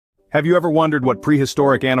Have you ever wondered what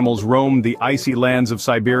prehistoric animals roamed the icy lands of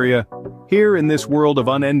Siberia? Here in this world of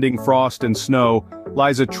unending frost and snow,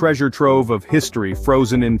 lies a treasure trove of history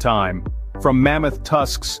frozen in time. From mammoth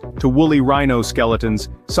tusks to woolly rhino skeletons,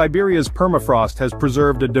 Siberia's permafrost has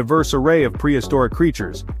preserved a diverse array of prehistoric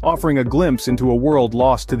creatures, offering a glimpse into a world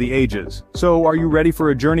lost to the ages. So, are you ready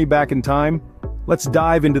for a journey back in time? Let's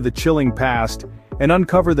dive into the chilling past and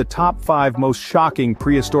uncover the top 5 most shocking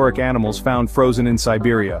prehistoric animals found frozen in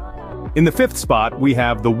Siberia. In the 5th spot, we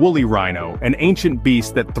have the woolly rhino, an ancient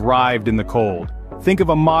beast that thrived in the cold. Think of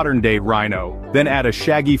a modern-day rhino, then add a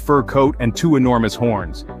shaggy fur coat and 2 enormous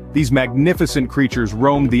horns. These magnificent creatures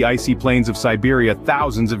roamed the icy plains of Siberia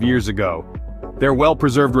thousands of years ago. Their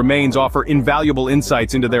well-preserved remains offer invaluable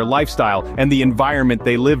insights into their lifestyle and the environment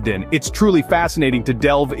they lived in. It's truly fascinating to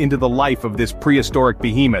delve into the life of this prehistoric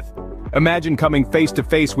behemoth. Imagine coming face to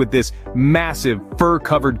face with this massive,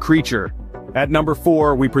 fur-covered creature. At number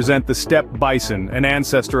 4, we present the steppe bison, an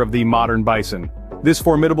ancestor of the modern bison. This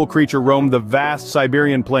formidable creature roamed the vast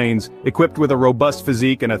Siberian plains, equipped with a robust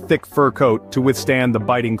physique and a thick fur coat to withstand the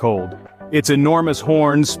biting cold. Its enormous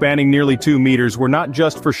horns, spanning nearly 2 meters, were not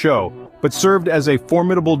just for show, but served as a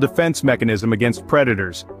formidable defense mechanism against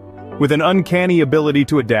predators. With an uncanny ability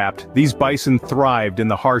to adapt, these bison thrived in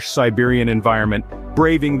the harsh Siberian environment,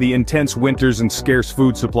 braving the intense winters and scarce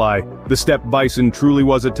food supply. The steppe bison truly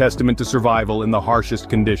was a testament to survival in the harshest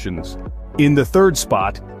conditions. In the 3rd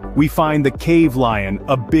spot, we find the cave lion,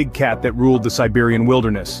 a big cat that ruled the Siberian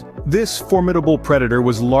wilderness. This formidable predator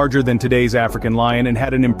was larger than today's African lion and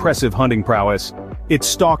had an impressive hunting prowess. It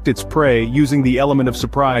stalked its prey, using the element of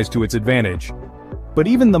surprise to its advantage. But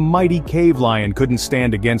even the mighty cave lion couldn't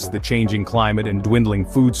stand against the changing climate and dwindling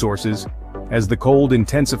food sources. As the cold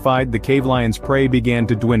intensified, the cave lion's prey began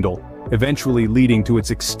to dwindle, eventually leading to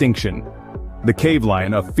its extinction. The cave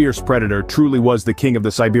lion, a fierce predator, truly was the king of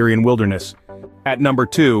the Siberian wilderness. At number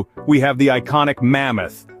 2, we have the iconic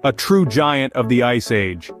mammoth, a true giant of the Ice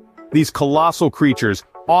Age. These colossal creatures,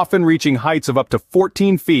 often reaching heights of up to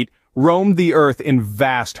 14 feet, roamed the earth in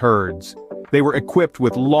vast herds. They were equipped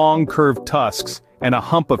with long curved tusks and a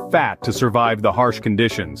hump of fat to survive the harsh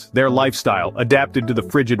conditions. Their lifestyle, adapted to the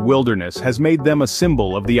frigid wilderness, has made them a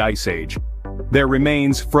symbol of the Ice Age. Their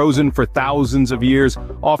remains, frozen for thousands of years,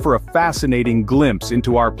 offer a fascinating glimpse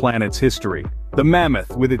into our planet's history. The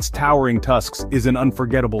mammoth, with its towering tusks, is an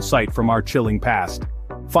unforgettable sight from our chilling past.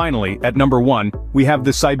 Finally, at number 1, we have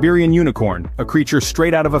the Siberian unicorn, a creature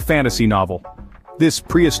straight out of a fantasy novel. This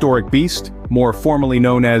prehistoric beast, more formally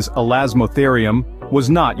known as Elasmotherium,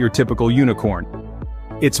 was not your typical unicorn.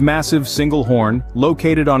 Its massive single horn,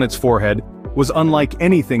 located on its forehead, was unlike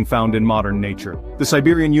anything found in modern nature. The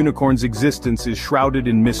Siberian unicorn's existence is shrouded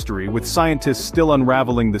in mystery, with scientists still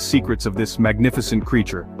unraveling the secrets of this magnificent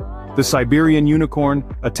creature. The Siberian unicorn,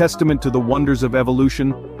 a testament to the wonders of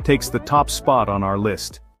evolution, takes the top spot on our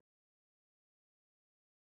list.